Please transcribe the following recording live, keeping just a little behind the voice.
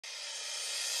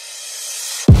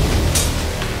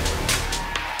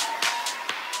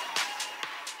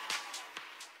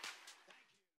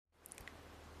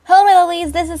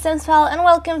guys, this is Senspal and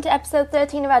welcome to episode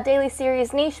 13 of our daily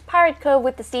series Niche Pirate Cove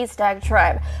with the Sea Stag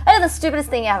Tribe. I did the stupidest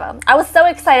thing ever. I was so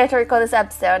excited to record this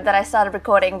episode that I started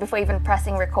recording before even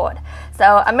pressing record.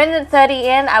 So a minute and 30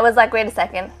 in, I was like, wait a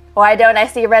second, why don't I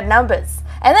see red numbers?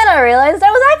 And then I realized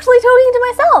I was actually talking to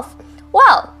myself.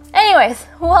 Well, anyways,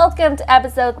 welcome to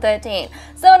episode 13.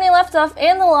 So when we left off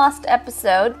in the last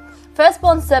episode,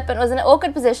 Firstborn Serpent was in an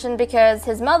awkward position because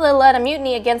his mother led a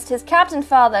mutiny against his captain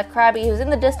father, Krabby, who's in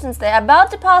the distance there,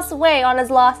 about to pass away on his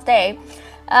last day.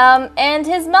 And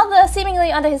his mother,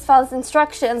 seemingly under his father's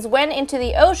instructions, went into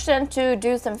the ocean to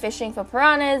do some fishing for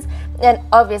piranhas, and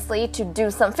obviously to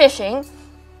do some fishing.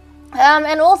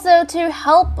 And also to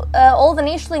help all the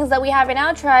nichelings that we have in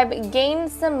our tribe gain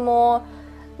some more,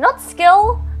 not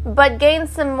skill, but gain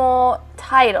some more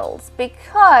titles,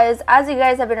 because as you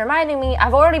guys have been reminding me,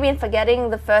 I've already been forgetting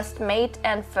the first mate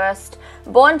and first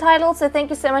born titles, so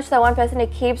thank you so much to that one person who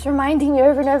keeps reminding me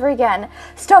over and over again,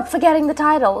 stop forgetting the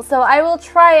title. So I will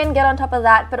try and get on top of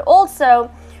that, but also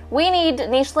we need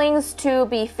nichelings to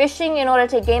be fishing in order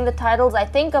to gain the titles, I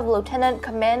think, of Lieutenant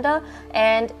Commander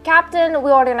and Captain.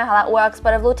 We already know how that works,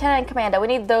 but of Lieutenant and Commander, we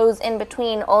need those in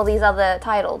between all these other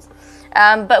titles.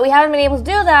 But we haven't been able to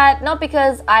do that, not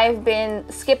because I've been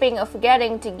skipping or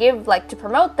forgetting to give, to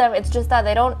promote them. It's just that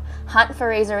they don't hunt for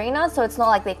Razorina, so it's not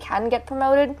like they can get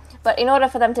promoted. But in order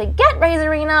for them to get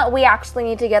Razorina, we actually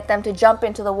need to get them to jump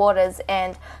into the waters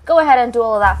and go ahead and do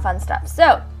all of that fun stuff.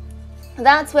 So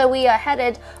that's where we are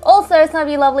headed. Also, some of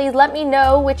you lovelies, let me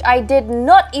know, which I did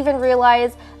not even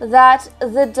realize, that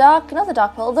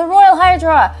the Royal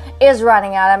Hydra is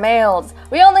running out of males.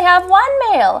 We only have one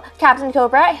male, Captain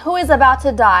Cobra, who is about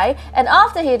to die, and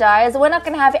after he dies, we're not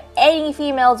going to have any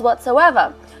females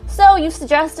whatsoever. So you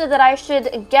suggested that I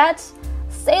should get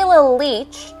Sailor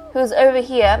Leech, who's over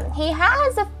here. He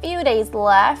has a few days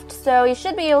left, so he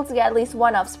should be able to get at least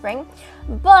one offspring.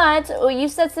 But you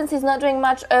said since he's not doing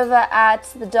much over at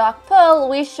the Dark Pearl,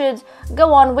 we should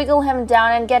go on, wiggle him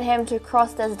down, and get him to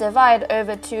cross this divide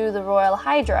over to the Royal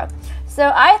Hydra.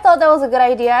 So I thought that was a good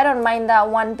idea. I don't mind that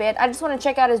one bit. I just want to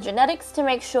check out his genetics to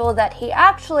make sure that he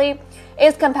actually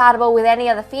is compatible with any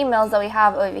other females that we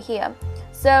have over here.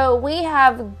 So we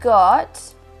have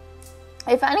got,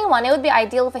 if anyone, it would be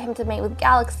ideal for him to mate with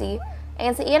Galaxy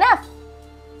against the ENF.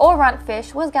 Or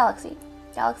Runtfish. Where's Galaxy?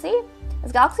 Galaxy?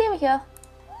 Is Galaxy over here?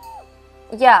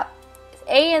 Yeah. It's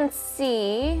A and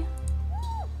C.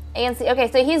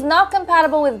 Okay, so he's not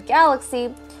compatible with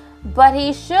Galaxy, but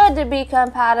he should be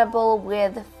compatible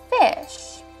with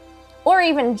Fish. Or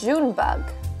even Junebug.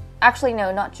 Actually,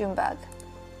 no, not Junebug.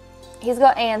 He's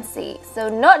got A and C. So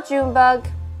not Junebug.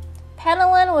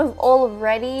 Penelin we've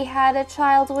already had a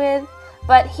child with,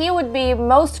 but he would be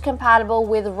most compatible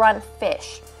with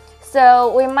Runtfish.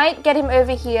 So we might get him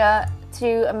over here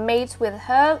to mate with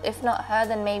her. If not her,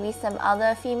 then maybe some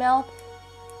other female.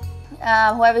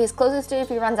 Whoever he's closest to if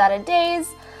he runs out of days.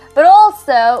 But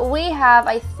also, we have,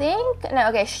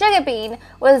 Sugar Bean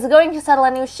was going to settle a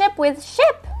new ship with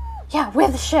Ship. Yeah,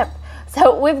 with Ship.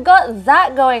 So we've got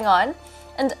that going on.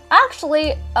 And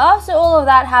actually, after all of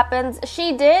that happens,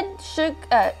 Ship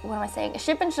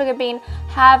and Sugar Bean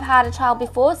have had a child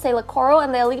before, Sailor Coral,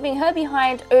 and they're leaving her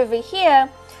behind over here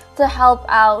to help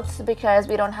out because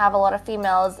we don't have a lot of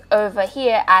females over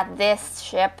here at this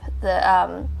ship,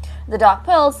 the Dark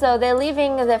Pearl. So they're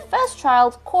leaving their first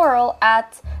child, Coral,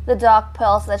 at the Dark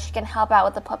Pearl so that she can help out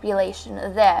with the population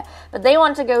there. But they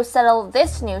want to go settle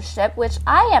this new ship, which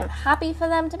I am happy for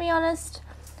them, to be honest.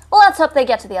 Well, let's hope they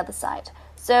get to the other side.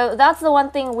 So that's the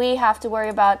one thing we have to worry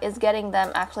about, is getting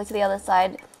them actually to the other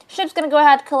side. Ship's going to go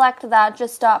ahead, collect that,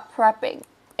 just stop prepping.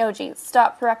 Oh geez,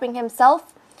 stop prepping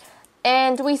himself.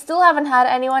 And we still haven't had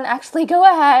anyone actually go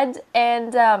ahead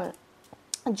and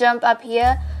jump up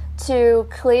here to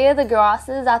clear the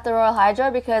grasses at the Royal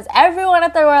Hydra, because everyone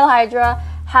at the Royal Hydra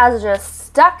has just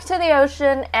stuck to the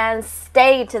ocean and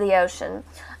stayed to the ocean.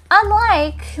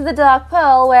 Unlike the Dark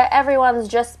Pearl, where everyone's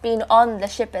just been on the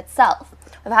ship itself.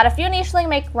 We've had a few nicheling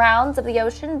make rounds of the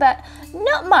ocean, but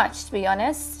not much, to be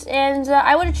honest. And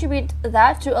I would attribute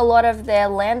that to a lot of their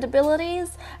land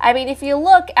abilities. I mean, if you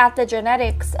look at the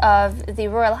genetics of the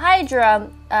Royal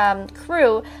Hydra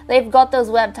crew, they've got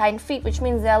those web-tined feet, which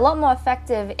means they're a lot more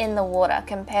effective in the water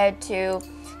compared to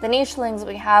the nichelings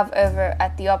we have over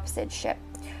at the opposite ship.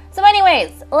 So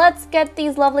anyways, let's get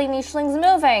these lovely nichelings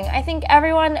moving. I think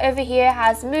everyone over here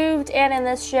has moved in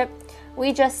this ship.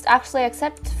 We just actually,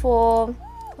 except for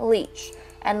Leech.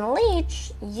 And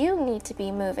Leech, you need to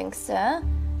be moving, sir,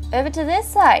 over to this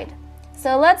side.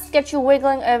 So let's get you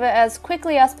wiggling over as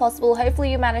quickly as possible.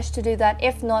 Hopefully you manage to do that.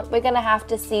 If not, we're going to have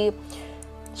to see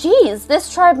Geez,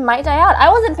 this tribe might die out. I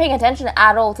wasn't paying attention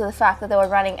at all to the fact that they were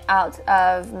running out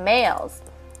of males.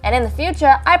 And in the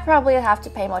future, I probably have to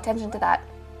pay more attention to that.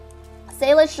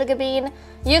 Sailor Sugarbean,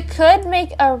 you could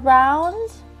make a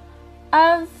round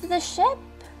of the ship.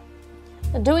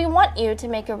 Do we want you to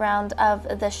make a round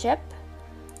of the ship?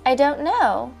 I don't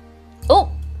know.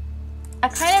 Oh, I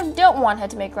kind of don't want her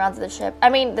to make rounds of the ship. I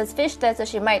mean, there's fish there, so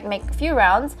she might make a few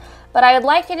rounds, but I would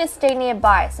like her to stay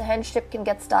nearby so her ship can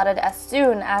get started as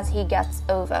soon as he gets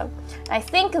over. I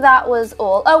think that was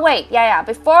all. Oh, wait, yeah.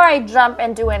 Before I jump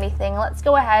and do anything, let's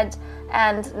go ahead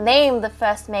and name the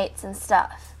first mates and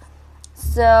stuff.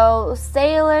 So,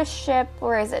 sailor ship,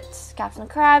 where is it? Captain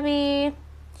Krabby,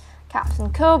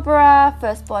 Captain Cobra,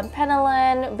 firstborn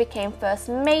Penelon, became first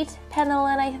mate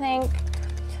Penelon, I think.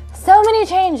 So many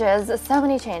changes, so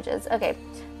many changes. Okay,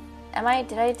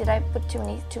 did I put too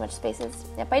much spaces?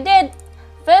 Yep, I did.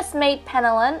 First mate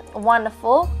Penelon,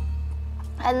 wonderful.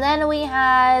 And then we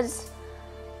had,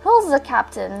 who's the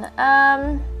captain?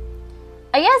 I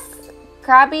guess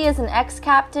Krabby is an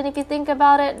ex-captain if you think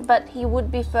about it, but he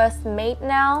would be first mate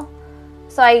now.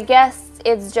 So I guess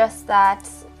it's just that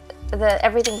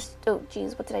everything's, oh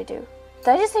geez, what did I do? Did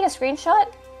I just take a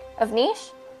screenshot of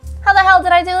Niche? How the hell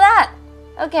did I do that?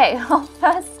 Okay, well,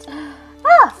 first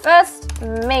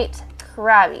mate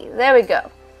Krabby. There we go.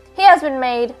 He has been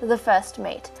made the first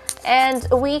mate. And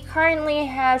we currently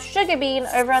have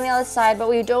Sugarbean over on the other side, but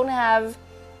we don't have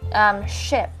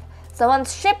Ship. So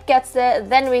once Ship gets there,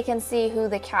 then we can see who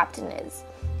the captain is.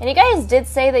 And you guys did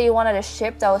say that you wanted a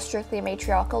ship that was strictly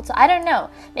matriarchal, so I don't know.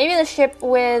 Maybe the ship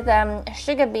with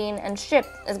Sugarbean and Ship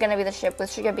is going to be the ship with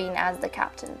Sugarbean as the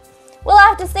captain. We'll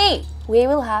have to see. We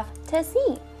will have to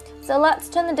see. So let's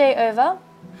turn the day over.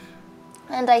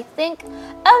 And I think,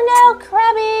 oh no,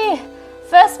 Krabby!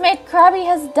 First mate Krabby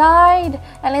has died,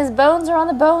 and his bones are on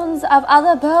the bones of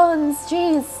other bones.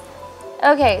 Jeez.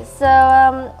 Okay,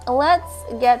 so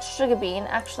let's get Sugarbean.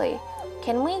 Actually,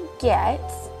 can we get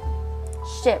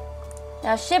Ship?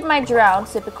 Now Ship might drown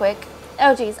super quick.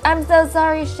 Oh jeez, I'm so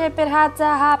sorry, Ship. It had to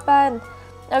happen.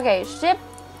 Okay, Ship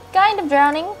kind of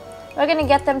drowning. We're gonna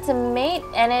get them to mate,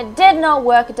 and it did not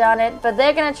work, darn it, but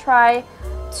they're gonna try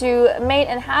to mate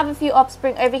and have a few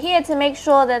offspring over here to make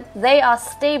sure that they are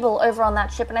stable over on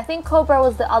that ship. And I think Cobra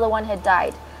was the other one who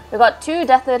died. We got 2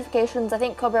 death notifications. I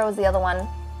think Cobra was the other one.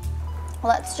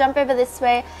 Let's jump over this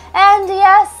way. And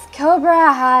yes,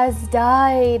 Cobra has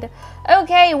died.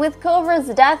 Okay, with Cobra's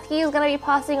death, he's going to be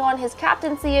passing on his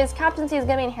captaincy. His captaincy is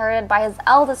going to be inherited by his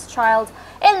eldest child,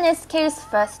 in this case,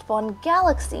 firstborn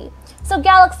Galaxy. So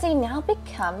Galaxy now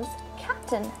becomes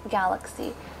Captain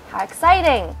Galaxy. How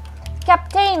exciting!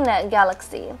 Captain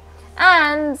Galaxy.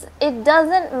 And it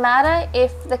doesn't matter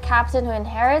if the captain who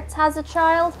inherits has a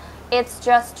child, it's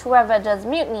just whoever does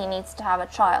mutiny needs to have a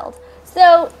child.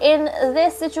 So in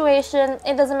this situation,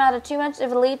 it doesn't matter too much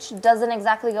if a leech doesn't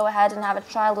exactly go ahead and have a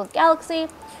child with Galaxy.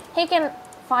 He can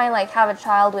fine like have a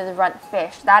child with runt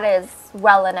fish. That is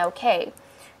well and okay.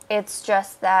 It's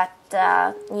just that,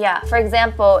 yeah, for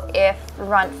example, if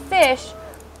runt fish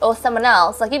or someone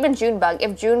else, like even Junebug,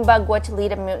 if Junebug were to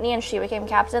lead a mutiny and she became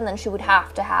captain, then she would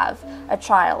have to have a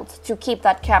child to keep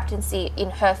that captaincy in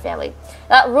her family.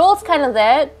 That rule's kind of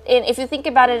there, if you think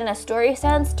about it in a story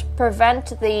sense, to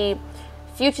prevent the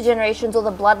future generations or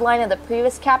the bloodline of the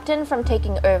previous captain from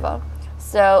taking over.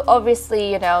 So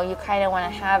obviously, you know, you kind of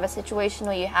want to have a situation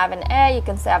where you have an heir, you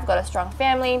can say, I've got a strong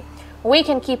family, we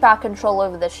can keep our control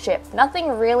over the ship.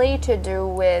 Nothing really to do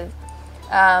with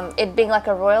it being like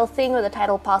a royal thing where the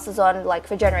title passes on like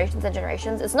for generations and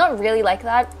generations. It's not really like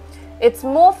that. It's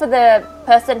more for the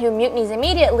person who mutinies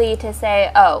immediately to say,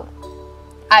 oh,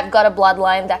 I've got a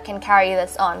bloodline that can carry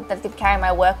this on, that can carry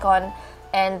my work on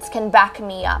and can back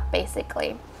me up,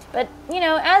 basically. But, you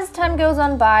know, as time goes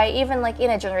on by, even like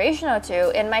in a generation or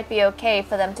two, it might be okay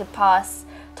for them to pass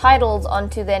titles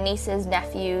onto their nieces,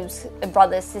 nephews,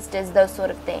 brothers, sisters, those sort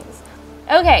of things.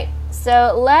 Okay,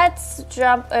 so let's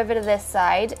jump over to this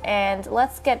side and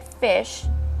let's get fish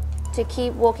to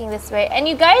keep walking this way. And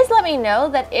you guys let me know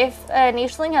that if a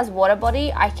nicheling has water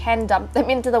body, I can dump them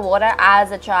into the water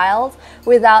as a child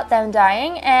without them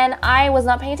dying. And I was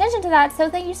not paying attention to that, so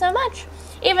thank you so much.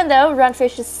 Even though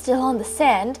runfish is still on the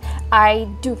sand, I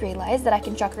do realize that I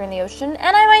can chuck her in the ocean,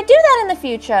 and I might do that in the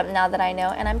future now that I know,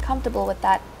 and I'm comfortable with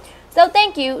that. So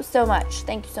thank you so much.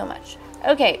 Thank you so much.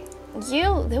 Okay.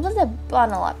 There was a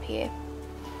funnel up here,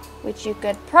 which you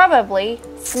could probably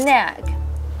snag.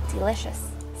 Delicious.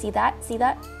 See that? See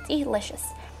that? Delicious.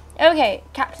 Okay,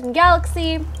 Captain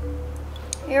Galaxy.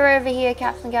 You're over here,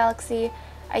 Captain Galaxy.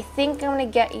 I think I'm gonna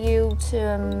get you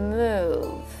to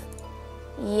move.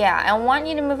 Yeah, I want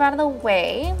you to move out of the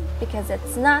way because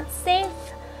it's not safe.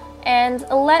 And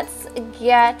let's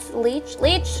get Leech.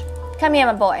 Leech, come here,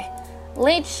 my boy.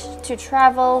 Leech to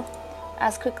travel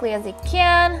as quickly as he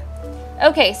can.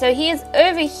 Okay, so he's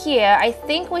over here. I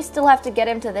think we still have to get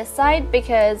him to this side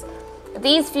because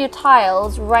these few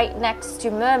tiles right next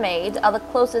to Mermaid are the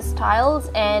closest tiles,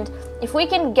 and if we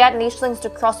can get nichelings to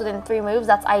cross within 3 moves,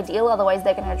 that's ideal. Otherwise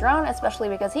they're gonna drown, especially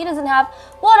because he doesn't have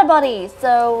water bodies.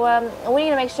 So we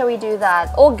need to make sure we do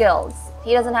that. Or gills.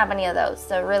 He doesn't have any of those,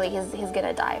 so really he's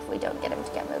gonna die if we don't get him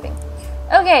to get moving.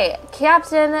 Okay,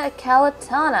 Captain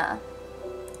Calatana.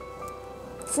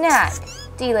 Snack.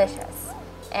 Delicious.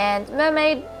 And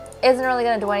Mermaid isn't really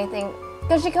gonna do anything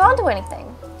because she can't do anything.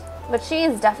 But she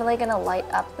is definitely gonna light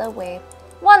up the way.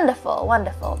 Wonderful,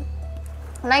 wonderful.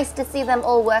 Nice to see them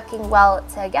all working well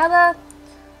together.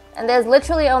 And there's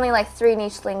literally only like 3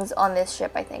 nichelings on this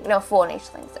ship, I think. No, 4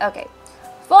 nichelings. Okay.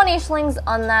 4 nichelings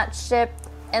on that ship.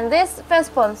 And this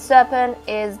firstborn serpent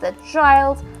is the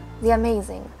child, the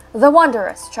amazing, the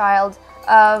wondrous child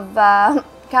of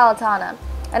Calatana.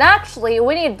 And actually,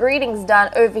 we need breedings done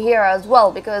over here as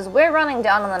well because we're running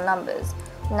down on the numbers.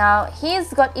 Now,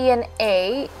 he's got E and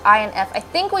A, I and F. I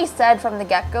think we said from the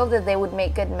get-go that they would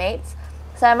make good mates.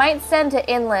 So I might send her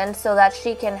inland so that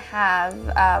she can have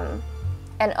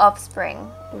an offspring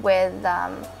with,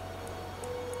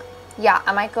 yeah,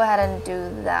 I might go ahead and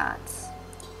do that.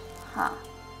 Huh.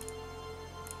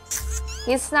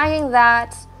 He's snagging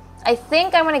that. I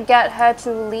think I'm going to get her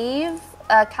to leave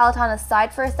Calatana's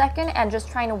side for a second and just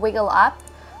trying to wiggle up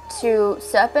to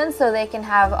serpents so they can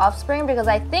have offspring, because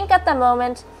I think at the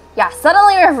moment, yeah,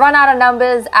 suddenly we've run out of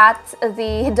numbers at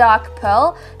the Dark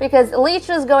Pearl because Leech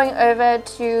was going over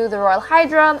to the Royal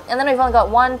Hydra, and then we've only got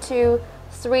 1, 2,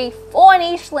 3, 4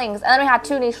 nichelings, and then we had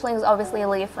 2 nichelings obviously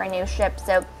leave for a new ship,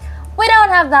 so we don't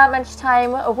have that much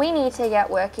time. We need to get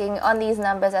working on these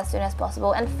numbers as soon as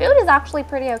possible, and food is actually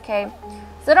pretty okay,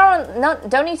 so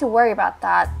don't need to worry about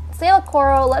that. Sailor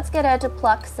Coral, let's get her to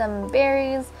pluck some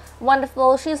berries.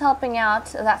 Wonderful, she's helping out,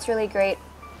 that's really great.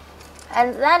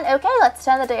 And then, okay, let's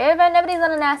turn the day over. Nobody's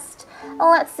on a nest.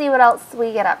 Let's see what else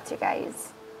we get up to,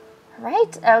 guys.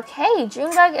 Right, okay,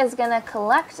 Junebug is gonna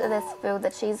collect this food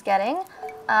that she's getting.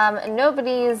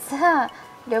 Nobody's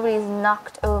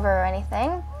knocked over or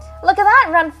anything. Look at that,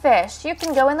 run fish. You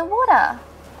can go in the water.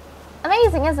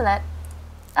 Amazing, isn't it?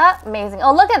 Amazing.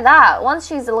 Oh, look at that. Once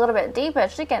she's a little bit deeper,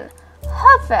 she can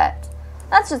huff it.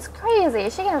 That's just crazy.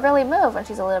 She can really move when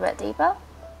she's a little bit deeper.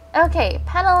 Okay,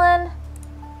 Penelin,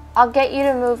 I'll get you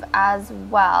to move as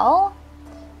well.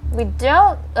 We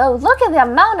don't... Oh, look at the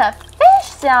amount of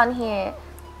fish down here.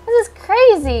 This is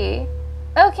crazy.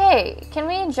 Okay, can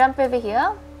we jump over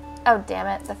here? Oh, damn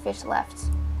it. The fish left.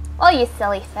 Oh, you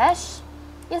silly fish.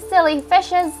 You silly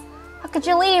fishes. How could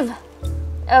you leave?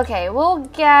 Okay, we'll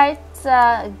get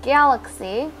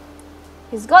Galaxy.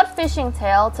 He's got Fishing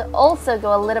Tail to also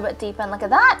go a little bit deeper, and look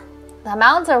at that! The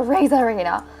amount of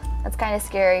Razorina. That's kind of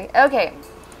scary. Okay,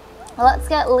 well, let's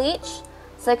get Leech.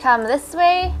 So come this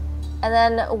way, and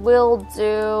then we'll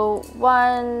do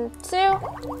 1, 2.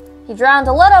 He drowned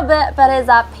a little bit, but is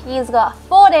up. He's got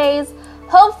 4 days.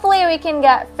 Hopefully we can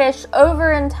get fish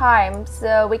over in time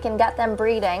so we can get them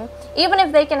breeding. Even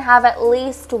if they can have at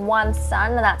least 1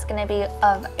 son, that's going to be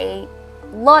of a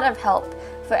lot of help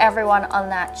for everyone on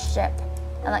that ship.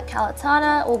 And like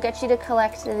Calatana, we'll get you to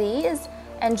collect these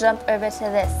and jump over to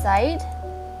this side.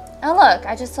 Oh look,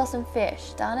 I just saw some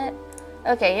fish, darn it.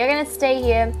 Okay, you're gonna stay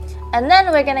here. And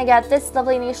then we're gonna get this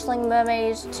lovely nicheling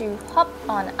mermaid to hop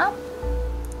on up.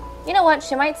 You know what,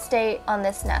 she might stay on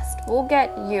this nest. We'll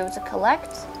get you to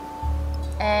collect.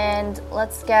 And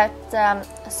let's get a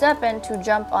serpent to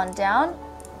jump on down.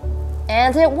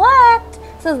 And it worked!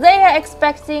 So they are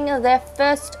expecting their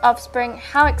first offspring.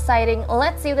 How exciting.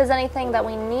 Let's see if there's anything that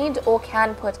we need or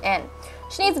can put in.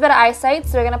 She needs better eyesight,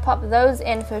 so we're going to pop those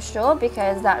in for sure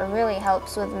because that really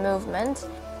helps with movement.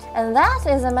 And that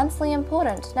is immensely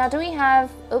important. Now, do we have...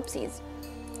 Oopsies.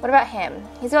 What about him?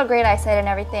 He's got great eyesight and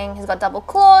everything. He's got double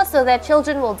claws, so their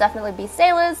children will definitely be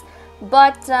sailors.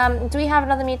 But do we have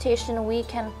another mutation we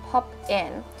can pop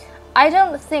in? I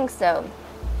don't think so.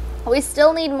 We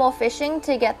still need more fishing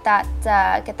to get that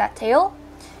tail.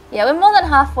 Yeah, we're more than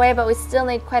halfway, but we still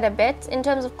need quite a bit in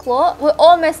terms of claw. We're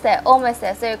almost there, almost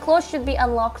there. So claw should be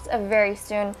unlocked very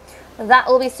soon. That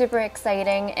will be super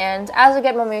exciting. And as we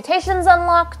get more mutations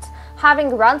unlocked,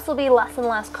 having runts will be less and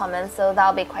less common, so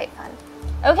that'll be quite fun.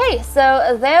 Okay,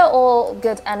 so they're all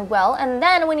good and well, and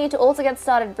then we need to also get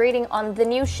started breeding on the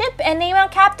new ship and name our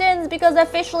captains because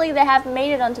officially they have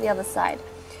made it onto the other side.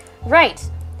 Right.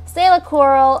 Sailor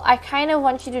Coral, I kind of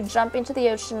want you to jump into the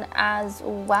ocean as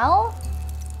well.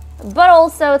 but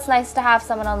also it's nice to have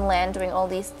someone on land doing all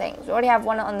these things. We already have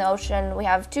one on the ocean, we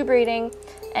have 2 breeding,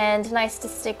 and nice to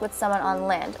stick with someone on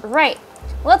land. Right,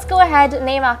 let's go ahead and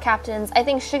name our captains. I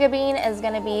think Sugarbean is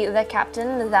going to be the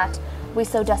captain that we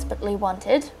so desperately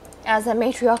wanted as a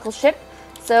matriarchal ship.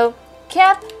 So,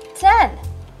 Captain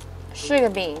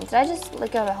Sugarbean. Did I just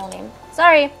look over the whole name?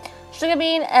 Sorry.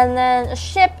 Sugarbean, and then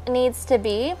ship needs to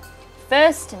be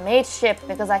first mate ship,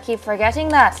 because I keep forgetting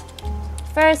that.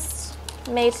 First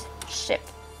mate ship.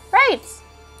 Right.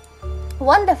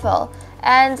 Wonderful.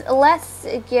 And let's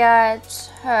get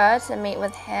her to mate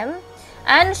with him.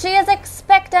 And she is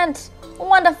expectant.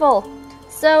 Wonderful.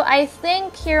 So I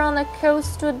think here on the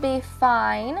coast would be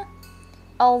fine.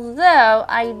 Although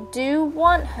I do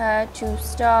want her to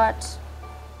start...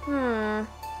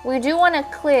 We do want to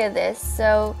clear this,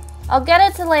 so I'll get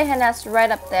her to lay her nest right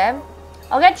up there.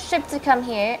 I'll get ship to come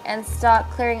here and start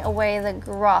clearing away the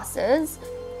grasses,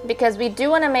 because we do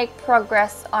want to make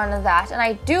progress on that. And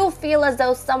I do feel as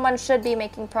though someone should be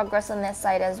making progress on this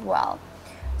side as well.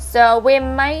 So we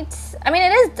might... I mean,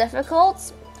 it is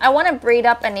difficult. I want to breed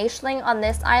up a nicheling on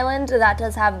this island that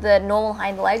does have the normal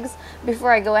hind legs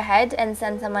before I go ahead and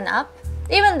send someone up.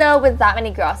 Even though with that many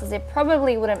grasses, it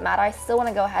probably wouldn't matter. I still want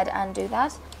to go ahead and do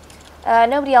that.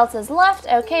 Nobody else is left.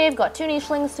 Okay, I've got 2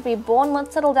 nichelings to be born.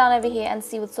 Let's settle down over here and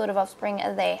see what sort of offspring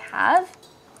they have.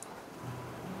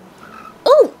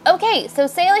 Ooh, okay, so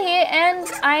sailor here, and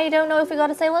I don't know if we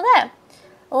got a sailor there.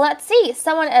 Let's see.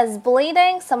 Someone is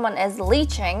bleeding, someone is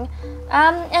leeching,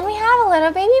 and we have a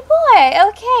little baby boy.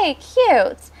 Okay,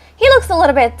 cute. He looks a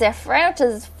little bit different, which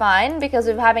is fine, because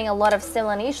we're having a lot of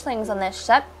similar nichelings on this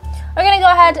ship. We're going to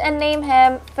go ahead and name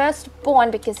him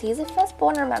Firstborn, because he's a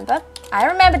firstborn, remember? I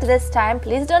remembered this time.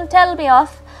 Please don't tell me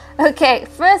off. Okay,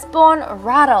 Firstborn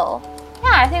Rattle.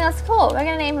 Yeah, I think that's cool. We're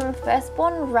going to name him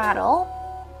Firstborn Rattle.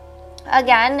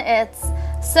 Again, it's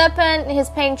Serpent. He's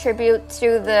paying tribute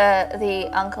to the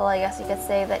uncle, I guess you could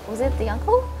say. That was it the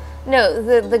uncle? No,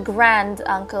 the grand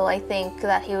uncle, I think,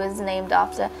 that he was named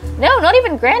after. No, not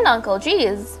even grand uncle.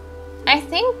 Jeez. I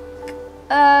think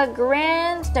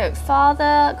grand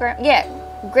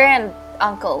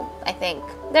uncle, I think.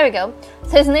 There we go.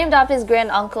 So he's named after his grand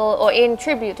uncle, or in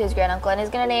tribute to his grand uncle, and he's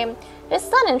gonna name his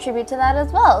son in tribute to that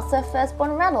as well. So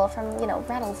Firstborn Rattle from, you know,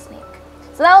 Rattlesnake.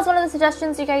 So that was one of the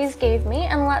suggestions you guys gave me,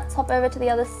 and let's hop over to the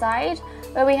other side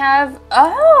where we have,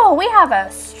 oh, we have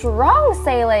a strong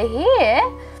sailor here.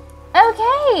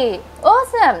 Okay,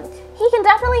 awesome. He can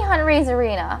definitely hunt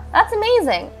Razorina. That's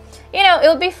amazing. You know, it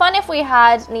would be fun if we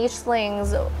had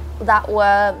nichelings that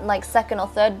were like 2nd or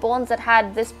 3rd borns that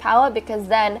had this power, because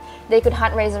then they could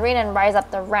hunt Razorina and rise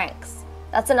up the ranks.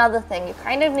 That's another thing. You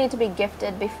kind of need to be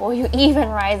gifted before you even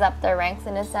rise up the ranks,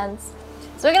 in a sense.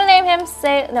 So we're going to name him,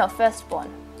 Firstborn.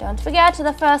 Don't forget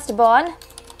the Firstborn.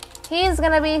 He's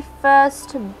going to be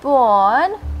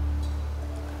Firstborn.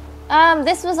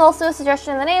 This was also a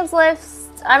suggestion in the names list.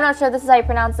 I'm not sure this is how you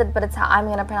pronounce it, but it's how I'm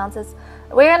going to pronounce this.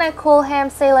 We're going to call him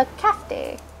Sailor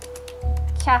Kafte.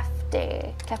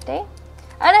 Kafte. Kafte?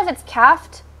 I don't know if it's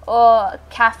Kaft or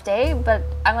Kafte, but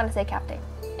I'm going to say Kafte.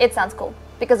 It sounds cool,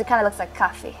 because it kind of looks like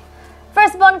coffee.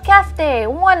 Firstborn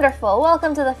Kafte. Wonderful.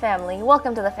 Welcome to the family.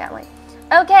 Welcome to the family.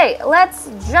 Okay, let's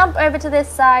jump over to this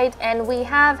side, and we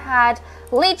have had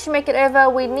Leech make it over.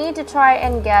 We need to try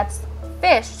and get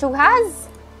Fish, who has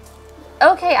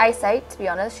okay eyesight, to be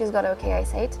honest. She's got okay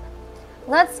eyesight.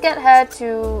 Let's get her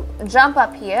to jump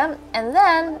up here, and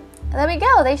then there we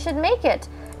go. They should make it.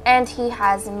 And he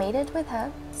has mated with her.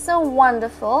 So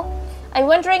wonderful. I'm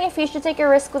wondering if he should take a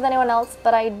risk with anyone else,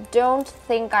 but I don't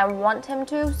think I want him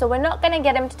to, so we're not going to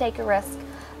get him to take a risk.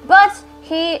 But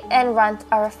he and Runt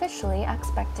are officially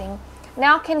expecting.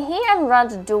 Now, can he and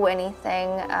Runt do anything?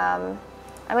 I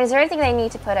mean, is there anything they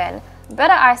need to put in?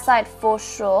 Better eyesight for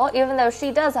sure, even though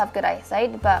she does have good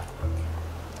eyesight, but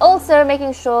also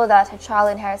making sure that her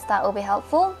child inherits that will be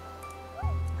helpful.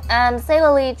 And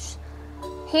Sailor Leech,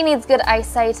 he needs good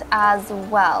eyesight as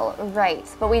well, right?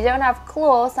 But we don't have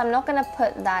claws, so I'm not going to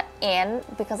put that in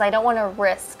because I don't want to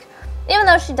risk. Even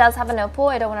though she does have a no paw,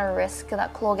 I don't want to risk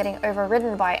that claw getting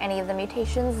overridden by any of the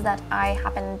mutations that I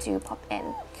happen to pop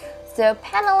in. So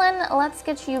Penelon, let's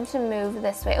get you to move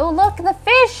this way. Oh, look, the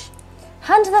fish!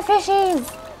 Hunt the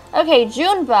fishies! Okay,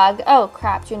 Junebug. Oh,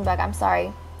 crap, Junebug, I'm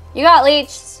sorry. You got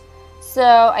leeched, so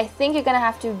I think you're going to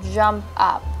have to jump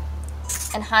up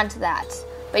and hunt that.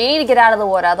 But you need to get out of the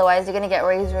water, otherwise you're going to get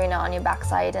Razorina on your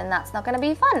backside, and that's not going to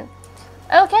be fun.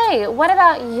 Okay, what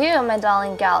about you, my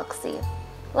darling Galaxy?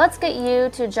 Let's get you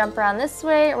to jump around this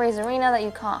way. Razorina that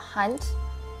you can't hunt.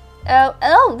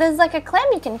 Oh, there's like a clam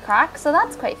you can crack, so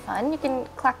that's quite fun. You can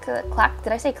clack.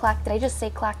 Did I say clack? Did I just say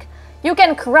clack? You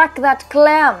can crack that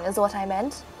clam, is what I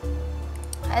meant.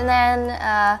 And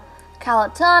then,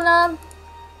 Calitana.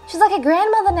 She's like a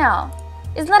grandmother now.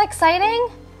 Isn't that exciting?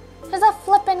 She's a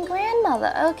flippin'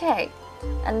 grandmother. Okay.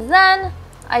 And then,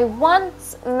 I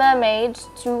want Mermaid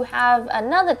to have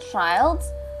another child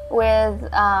with,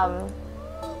 a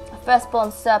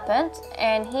firstborn serpent.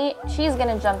 And she's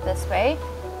gonna jump this way.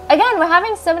 Again, we're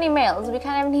having so many males. We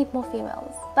kind of need more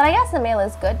females. But I guess the male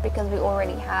is good because we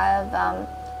already have,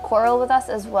 Coral with us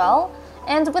as well.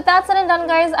 And with that said and done,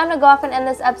 guys, I'm gonna go off and end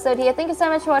this episode here. Thank you so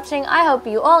much for watching. I hope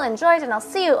you all enjoyed, and I'll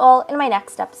see you all in my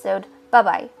next episode. Bye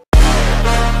bye.